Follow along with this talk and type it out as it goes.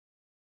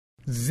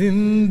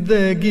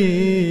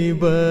زندگی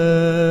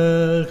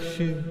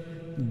بخش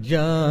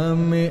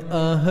جام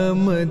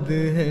احمد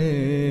ہے،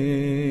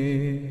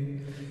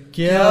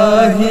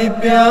 کیا ہی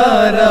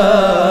پیارا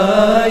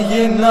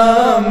یہ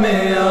نام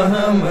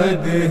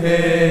احمد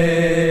ہے۔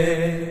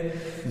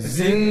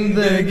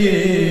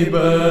 زندگی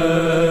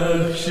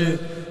بخش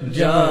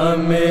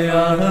جام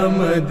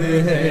احمد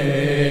ہے،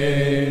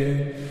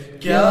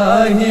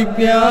 کیا ہی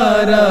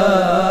پیارا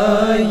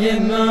یہ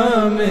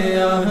نام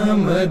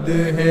احمد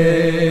ہے۔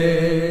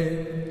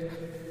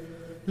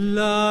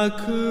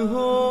 لاکھ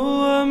ہو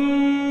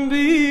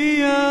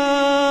انبیاء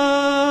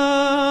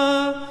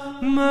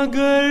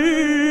مگر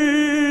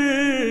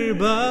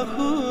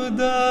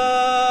بخدا،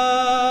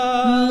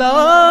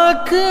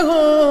 لاکھ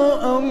ہو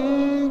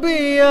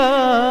انبیاء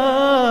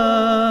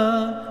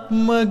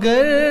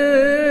مگر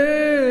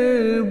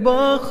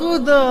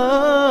بخدا،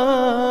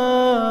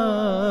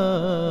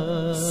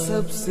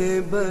 سب سے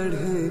بڑھ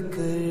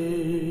کر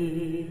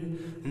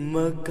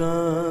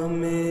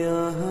مقام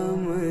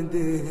احمد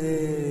ہے،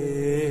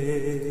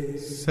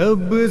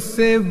 سب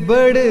سے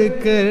بڑھ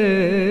کر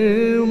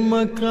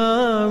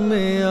مقام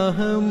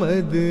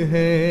احمد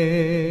ہے۔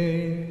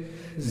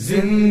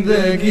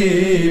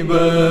 زندگی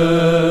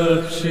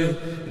بخش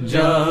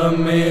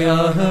جام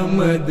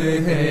احمد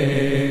ہے،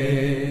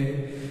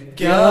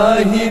 کیا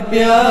ہی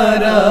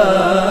پیارا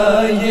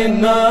یہ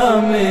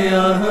نام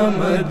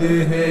احمد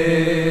ہے۔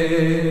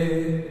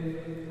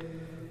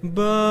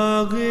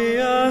 باغ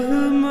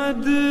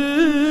احمد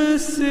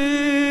سے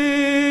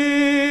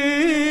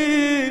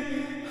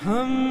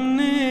ہم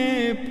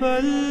نے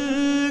پھل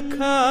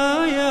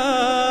کھایا،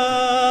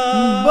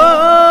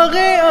 باغ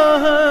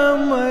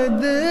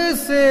احمد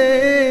سے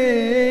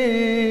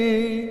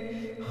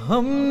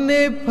ہم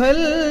نے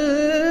پھل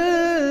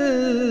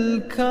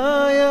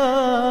کھایا،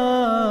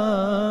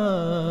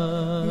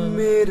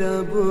 میرا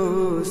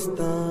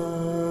بوستان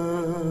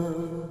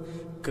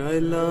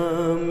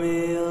کلام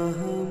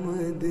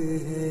احمد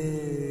ہے،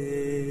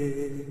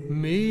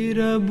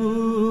 میرا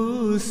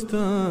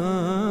بوستان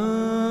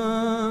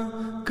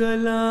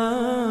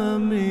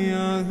کلام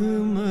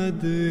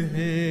احمد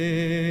ہے۔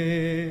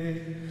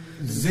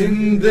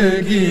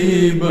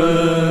 زندگی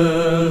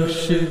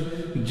بخش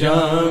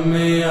جام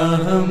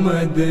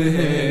احمد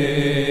ہے،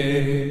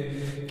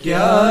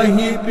 کیا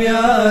ہی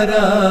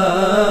پیارا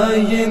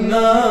یہ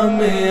نام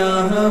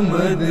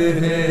احمد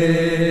ہے۔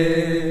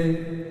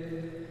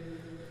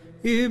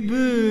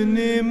 ابن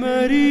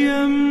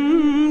مریم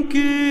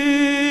کے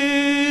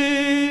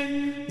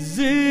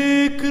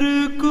ذکر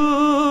کو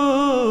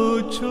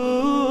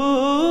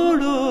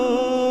چھوڑو،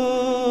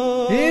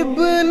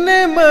 ابن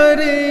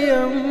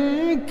مریم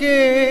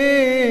کے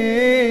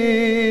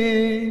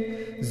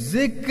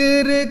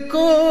ذکر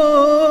کو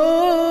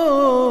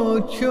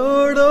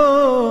چھوڑو،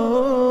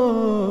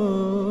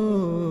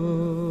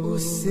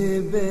 اس سے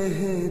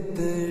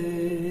بہتر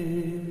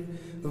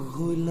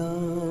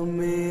غلام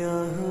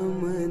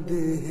احمد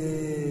ہے،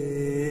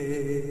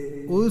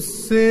 اس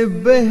سے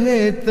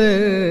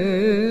بہتر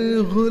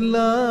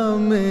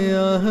غلام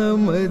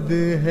احمد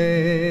ہے۔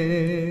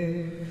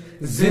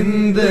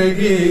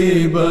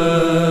 زندگی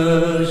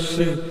بخش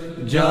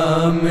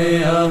جام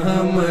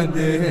احمد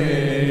ہے،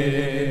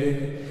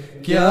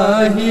 کیا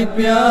ہی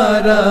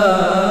پیارا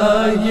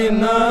یہ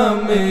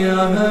نام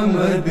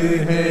احمد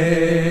ہے۔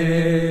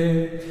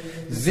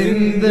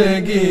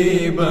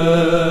 زندگی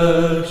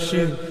بخش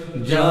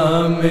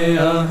جام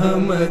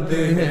احمد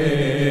ہے،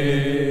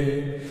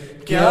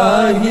 کیا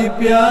ہی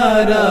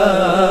پیارا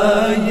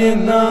یہ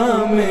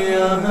نام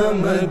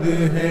احمد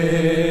ہے،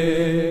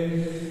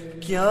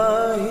 کیا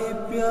ہی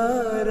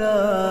پیارا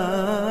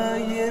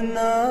یہ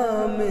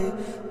نام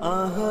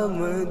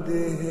احمد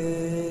ہے،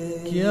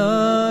 کیا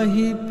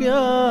ہی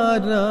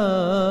پیارا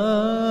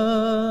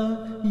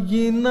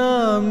یہ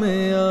نام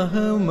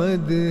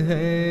احمد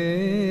ہے،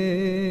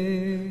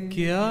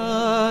 کیا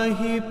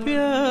ہی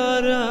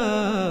پیارا